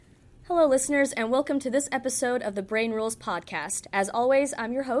Hello, listeners, and welcome to this episode of the Brain Rules podcast. As always,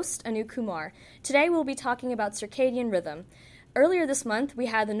 I'm your host, Anu Kumar. Today, we'll be talking about circadian rhythm. Earlier this month, we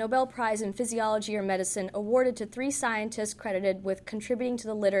had the Nobel Prize in Physiology or Medicine awarded to 3 scientists credited with contributing to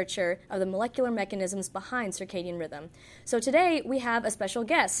the literature of the molecular mechanisms behind circadian rhythm. So today, we have a special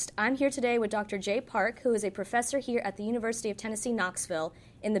guest. I'm here today with Dr. Jay Park, who is a professor here at the University of Tennessee, Knoxville,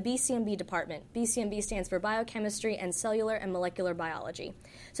 in the BCMB department. BCMB stands for Biochemistry and Cellular and Molecular Biology.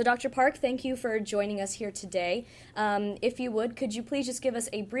 So Dr. Park, thank you for joining us here today. If you would, could you please just give us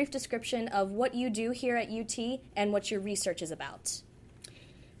a brief description of what you do here at UT and what your research is about?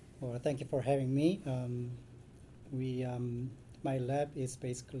 Well, thank you for having me. My lab is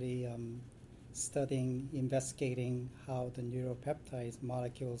basically studying, investigating how the neuropeptide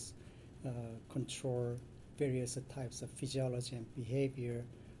molecules control various types of physiology and behavior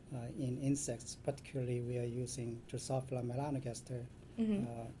in insects. Particularly, we are using Drosophila melanogaster,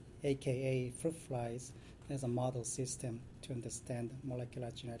 aka fruit flies, as a model system to understand molecular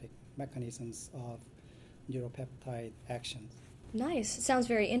genetic mechanisms of neuropeptide actions. Nice. Sounds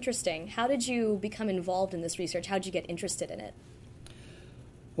very interesting. How did you become involved in this research? How did you get interested in it?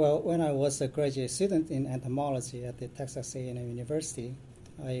 Well, when I was a graduate student in entomology at the Texas A&M University,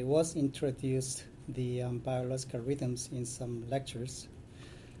 I was introduced the biological rhythms in some lectures.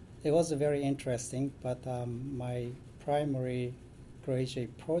 It was very interesting, but my primary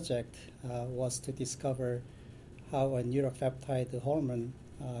graduate project was to discover how a neuropeptide hormone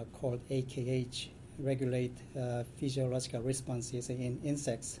called AKH regulate physiological responses in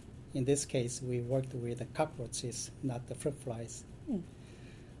insects. In this case, we worked with the cockroaches, not the fruit flies.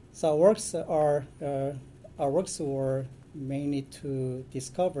 So our works were mainly to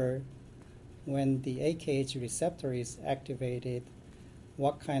discover when the AKH receptor is activated,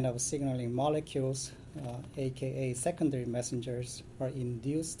 what kind of signaling molecules, aka secondary messengers, are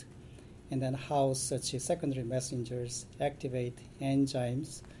induced, and then how such secondary messengers activate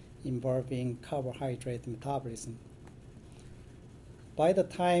enzymes involving carbohydrate metabolism. By the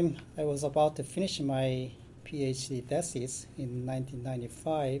time I was about to finish my PhD thesis in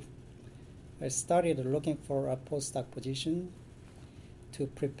 1995, I started looking for a postdoc position. To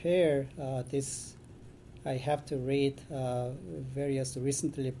prepare this, I have to read various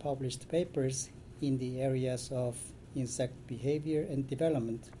recently published papers in the areas of insect behavior and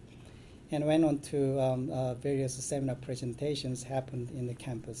development, and went on to various seminar presentations happened in the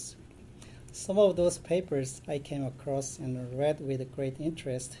campus. Some of those papers I came across and read with great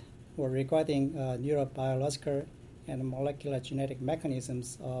interest were regarding neurobiological and molecular genetic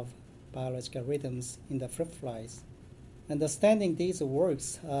mechanisms of biological rhythms in the fruit flies. Understanding these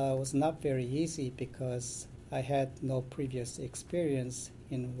works was not very easy because I had no previous experience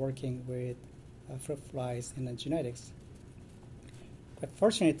in working with fruit flies and genetics. But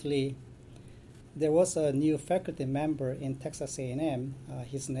fortunately, there was a new faculty member in Texas A&M.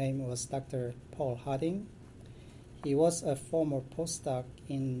 His name was Dr. Paul Harding. He was a former postdoc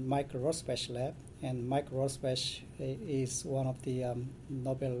in Michael Rosbash lab, and Michael Rosbash is one of the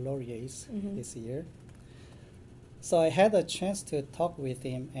Nobel laureates this year. So I had a chance to talk with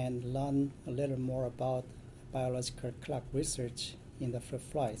him and learn a little more about biological clock research in the fruit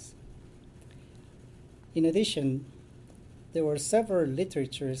flies. In addition, there were several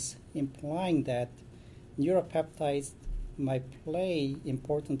literatures implying that neuropeptides might play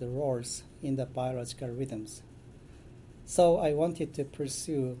important roles in the biological rhythms. So I wanted to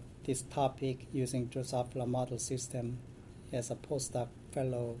pursue this topic using Drosophila model system as a postdoc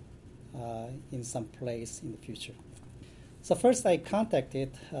fellow in some place in the future. So first I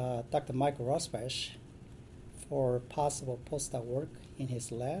contacted Dr. Michael Rosbash for possible postdoc work in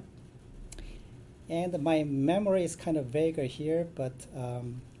his lab. And my memory is kind of vague here, but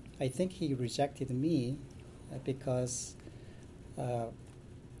I think he rejected me because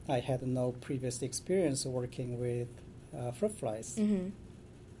I had no previous experience working with fruit flies.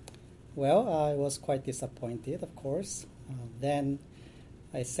 Well, I was quite disappointed, of course. Then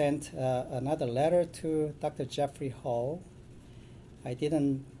I sent another letter to Dr. Jeffrey Hall. I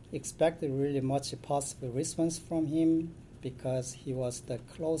didn't expect really much possible response from him because he was the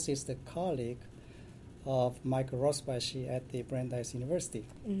closest colleague of Michael Rosbash at the Brandeis University.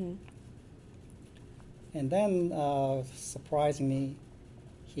 And then, surprisingly,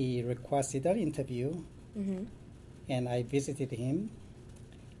 he requested an interview, and I visited him.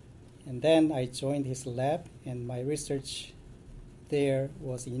 And then I joined his lab, and my research there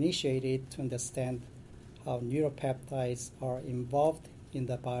was initiated to understand how neuropeptides are involved in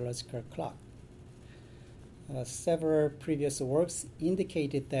the biological clock. Several previous works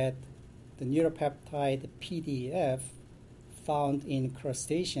indicated that the neuropeptide PDF found in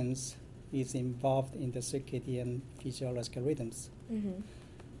crustaceans is involved in the circadian physiological rhythms. Mm-hmm.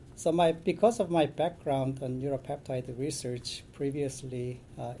 So because of my background on neuropeptide research previously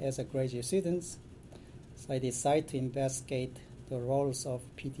as a graduate student, so I decided to investigate the roles of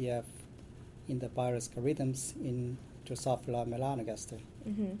PDF in the biological rhythms in Drosophila melanogaster.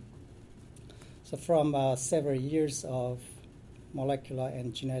 Mm-hmm. So from several years of molecular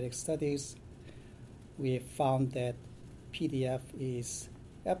and genetic studies, we found that PDF is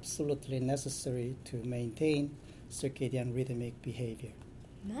absolutely necessary to maintain circadian rhythmic behavior.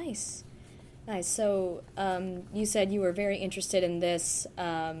 Nice. So you said you were very interested in this,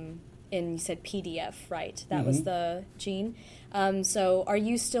 and you said PDF, right? That was the gene. So are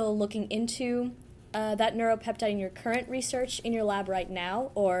you still looking into that neuropeptide in your current research in your lab right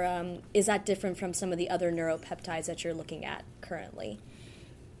now, or is that different from some of the other neuropeptides that you're looking at currently?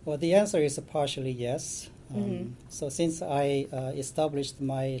 Well, the answer is partially yes. So since I established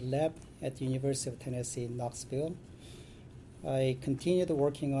my lab at the University of Tennessee, Knoxville, I continued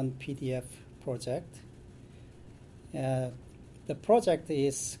working on PDF project. The project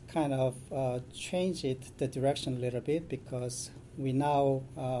is kind of changed the direction a little bit because we now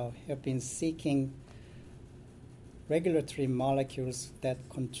have been seeking regulatory molecules that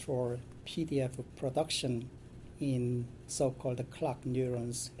control PDF production in so-called clock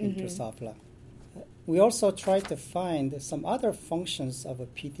neurons in Drosophila. We also tried to find some other functions of a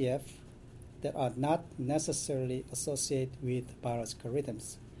PDF that are not necessarily associated with biological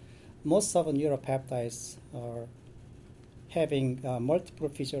rhythms. Most of the neuropeptides are having multiple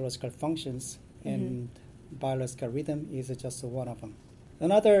physiological functions, and biological rhythm is just one of them.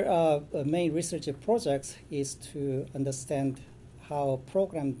 Another main research project is to understand how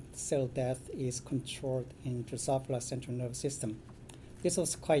programmed cell death is controlled in Drosophila central nervous system. This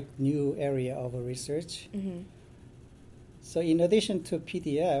was quite new area of research. So in addition to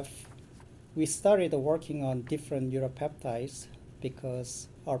PDF, we started working on different neuropeptides because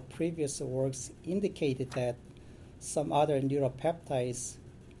our previous works indicated that some other neuropeptides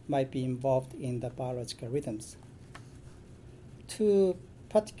might be involved in the biological rhythms. Two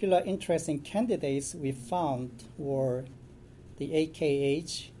particular interesting candidates we found were the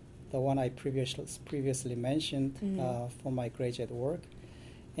AKH, the one I previously mentioned for my graduate work,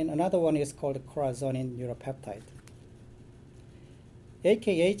 and another one is called corazonin neuropeptide.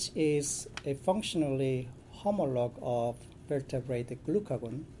 AKH is a functionally homologue of vertebrate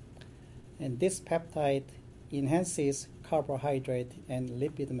glucagon, and this peptide enhances carbohydrate and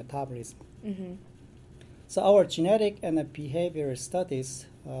lipid metabolism. So our genetic and behavioral studies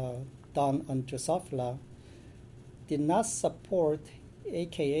done on Drosophila did not support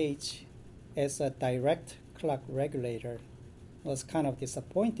AKH as a direct clock regulator. It was kind of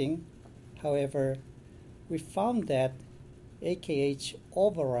disappointing. However, we found that AKH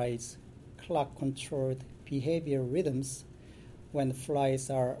overrides clock-controlled behavior rhythms when flies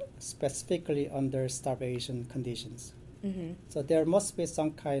are specifically under starvation conditions. So there must be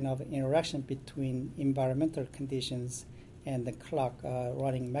some kind of interaction between environmental conditions and the clock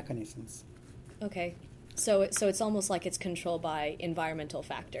running mechanisms. Okay. So it's almost like it's controlled by environmental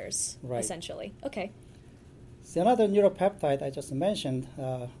factors, essentially. Okay. So another neuropeptide I just mentioned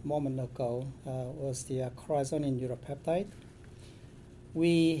a moment ago was the corazonin neuropeptide.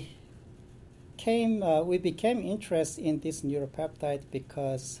 We became interested in this neuropeptide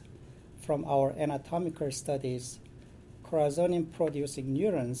because from our anatomical studies, corazonin-producing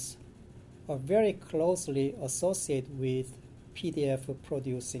neurons are very closely associated with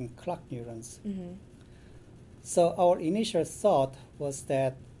PDF-producing clock neurons. So our initial thought was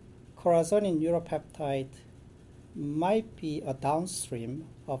that corazonin neuropeptide might be a downstream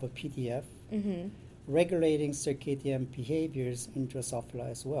of a PDF, regulating circadian behaviors in Drosophila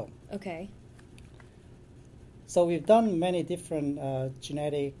as well. Okay. So we've done many different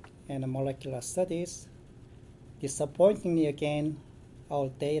genetic and molecular studies. Disappointingly again, our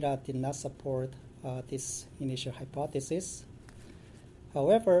data did not support this initial hypothesis.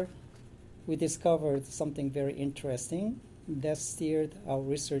 However, we discovered something very interesting that steered our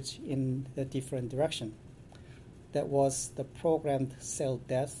research in a different direction. That was the programmed cell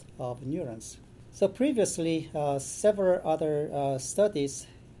death of neurons. So previously, several other studies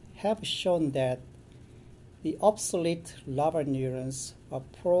have shown that the obsolete larval neurons are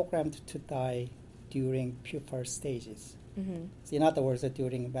programmed to die during pupal stages. So in other words,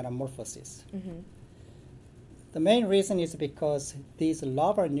 during metamorphosis. The main reason is because these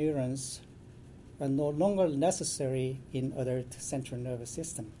larval neurons are no longer necessary in adult central nervous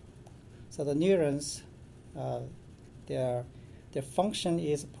system. So the neurons, their function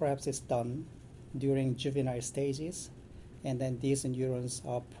is perhaps done during juvenile stages, and then these neurons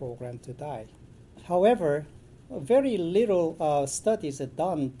are programmed to die. However, very little studies are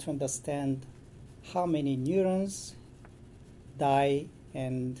done to understand how many neurons die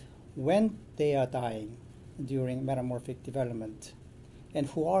and when they are dying during metamorphic development, and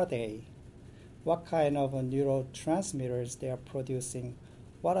who are they? What kind of neurotransmitters they are producing?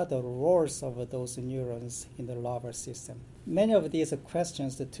 What are the roles of those neurons in the larval system? Many of these are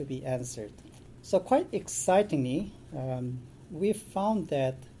questions to be answered. So quite excitingly, we found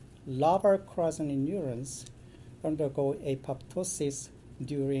that larval chromatin neurons undergo apoptosis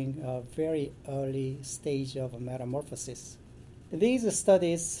during a very early stage of metamorphosis. These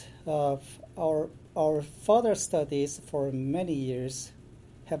studies, our further studies for many years,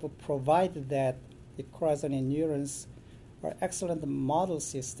 have provided that the chromatin neurons are excellent model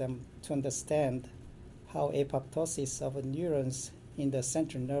system to understand how apoptosis of neurons in the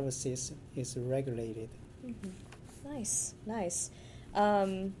central nervous system is regulated. Mm-hmm. Nice.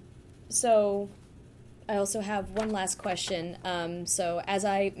 So I also have one last question. So as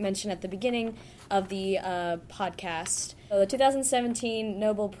I mentioned at the beginning of the podcast, the 2017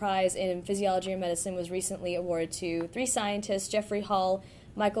 Nobel Prize in Physiology or Medicine was recently awarded to 3 scientists, Jeffrey Hall,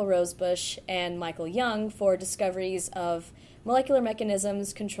 Michael Rosebush, and Michael Young, for discoveries of molecular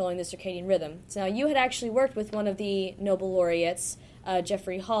mechanisms controlling the circadian rhythm. So now you had actually worked with one of the Nobel laureates,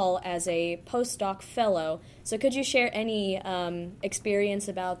 Jeffrey Hall, as a postdoc fellow. So could you share any experience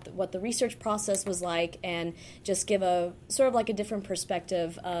about what the research process was like, and just give a sort of like a different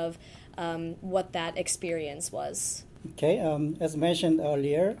perspective of what that experience was? Okay, as mentioned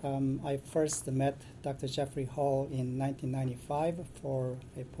earlier, I first met Dr. Jeffrey Hall in 1995 for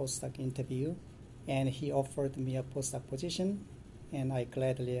a postdoc interview, and he offered me a postdoc position, and I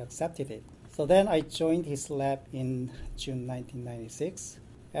gladly accepted it. So then I joined his lab in June 1996.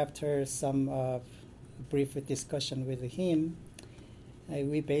 After some brief discussion with him,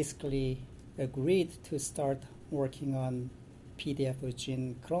 we basically agreed to start working on PDF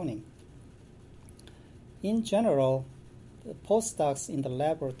gene cloning. In general, the postdocs in the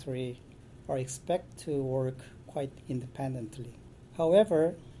laboratory are expected to work quite independently.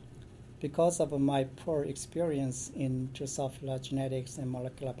 However, because of my poor experience in Drosophila genetics and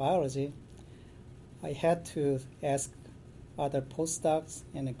molecular biology, I had to ask other postdocs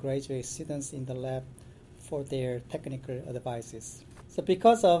and graduate students in the lab for their technical advices. So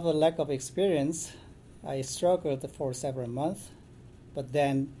because of a lack of experience, I struggled for several months, but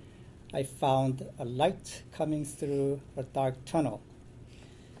then I found a light coming through a dark tunnel.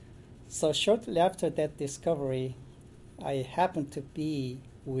 So shortly after that discovery, I happened to be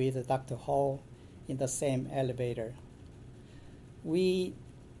with Dr. Hall in the same elevator. We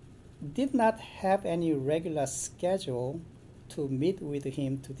did not have any regular schedule to meet with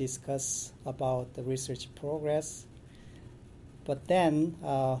him to discuss about the research progress. But then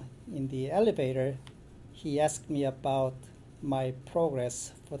in the elevator, he asked me about my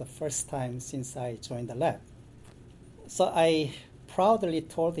progress for the first time since I joined the lab. So I proudly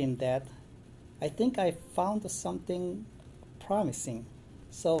told him that I think I found something promising.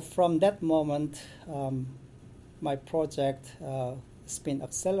 So from that moment, my project has been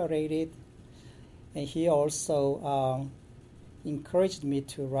accelerated, and he also encouraged me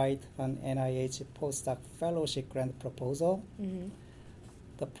to write an NIH postdoc fellowship grant proposal. Mm-hmm.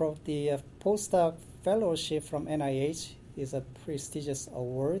 The postdoc fellowship from NIH is a prestigious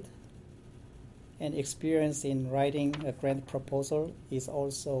award, and experience in writing a grant proposal is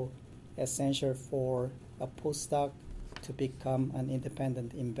also essential for a postdoc to become an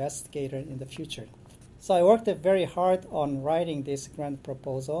independent investigator in the future. So I worked very hard on writing this grant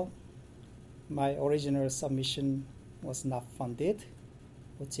proposal. My original submission was not funded,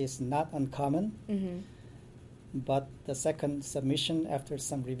 which is not uncommon. Mm-hmm. But the second submission, after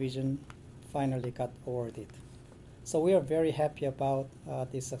some revision, finally got awarded. So we are very happy about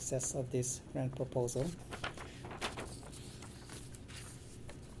the success of this grant proposal.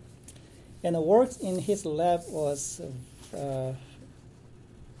 And the work in his lab was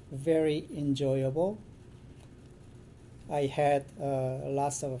very enjoyable. I had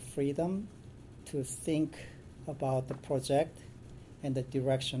lots of freedom to think about the project and the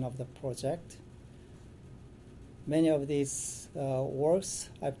direction of the project. Many of these works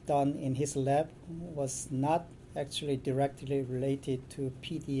I've done in his lab was not actually directly related to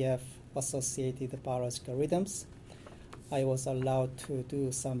PDF-associated biological rhythms. I was allowed to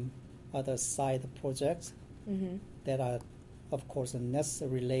do some other side projects that are, of course, not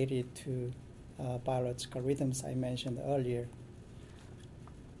related to biological rhythms I mentioned earlier.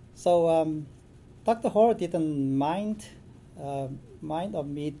 So Dr. Hall didn't mind mind of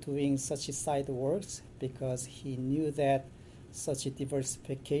me doing such side works because he knew that such a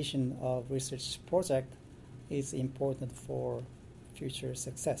diversification of research project is important for future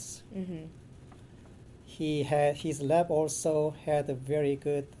success. Mm-hmm. His lab also had a very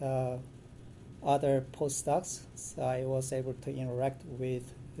good other postdocs, so I was able to interact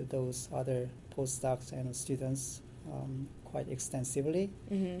with those other postdocs and students quite extensively.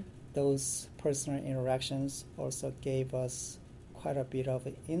 Mm-hmm. Those personal interactions also gave us quite a bit of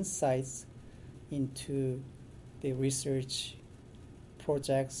insights into the research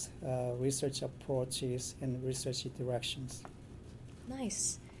projects, research approaches, and research directions.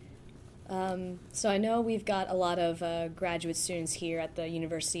 Nice. So I know we've got a lot of graduate students here at the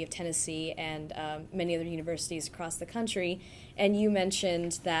University of Tennessee and many other universities across the country, and you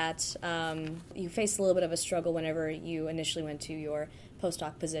mentioned that you faced a little bit of a struggle whenever you initially went to your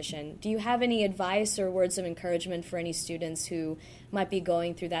postdoc position. Do you have any advice or words of encouragement for any students who might be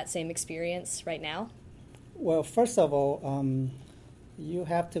going through that same experience right now? Well, first of all, you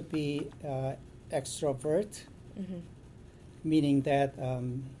have to be extrovert, Mm-hmm. meaning that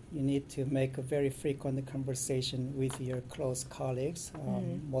you need to make a very frequent conversation with your close colleagues,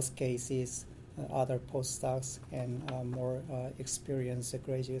 most cases other postdocs and more experienced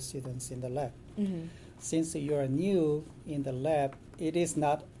graduate students in the lab. Mm-hmm. Since you are new in the lab, it is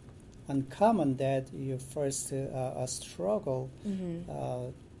not uncommon that you first struggle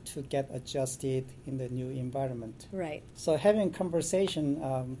Mm-hmm. To get adjusted in the new environment. Right. So having conversation,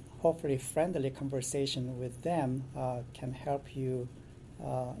 hopefully friendly conversation with them can help you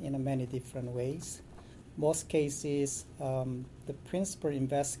in many different ways. Most cases, the principal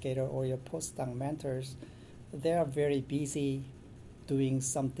investigator or your postdoc mentors, they are very busy doing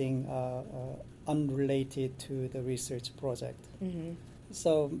something unrelated to the research project. Mm-hmm.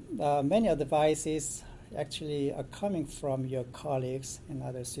 So many advices actually are coming from your colleagues and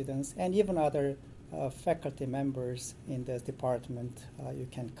other students and even other faculty members in the department you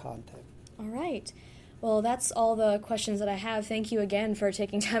can contact. All right. Well, that's all the questions that I have. Thank you again for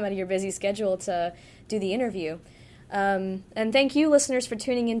taking time out of your busy schedule to do the interview. And thank you, listeners, for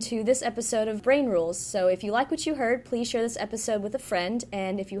tuning into this episode of Brain Rules. So if you like what you heard, please share this episode with a friend.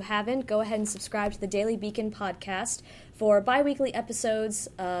 And if you haven't, go ahead and subscribe to the Daily Beacon podcast for bi-weekly episodes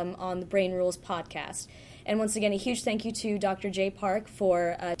on the Brain Rules podcast. And once again, a huge thank you to Dr. Jay Park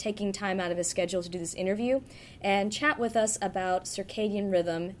for taking time out of his schedule to do this interview and chat with us about circadian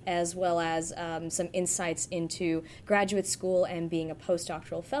rhythm as well as some insights into graduate school and being a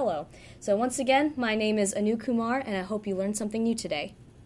postdoctoral fellow. So once again, my name is Anu Kumar, and I hope you learned something new today.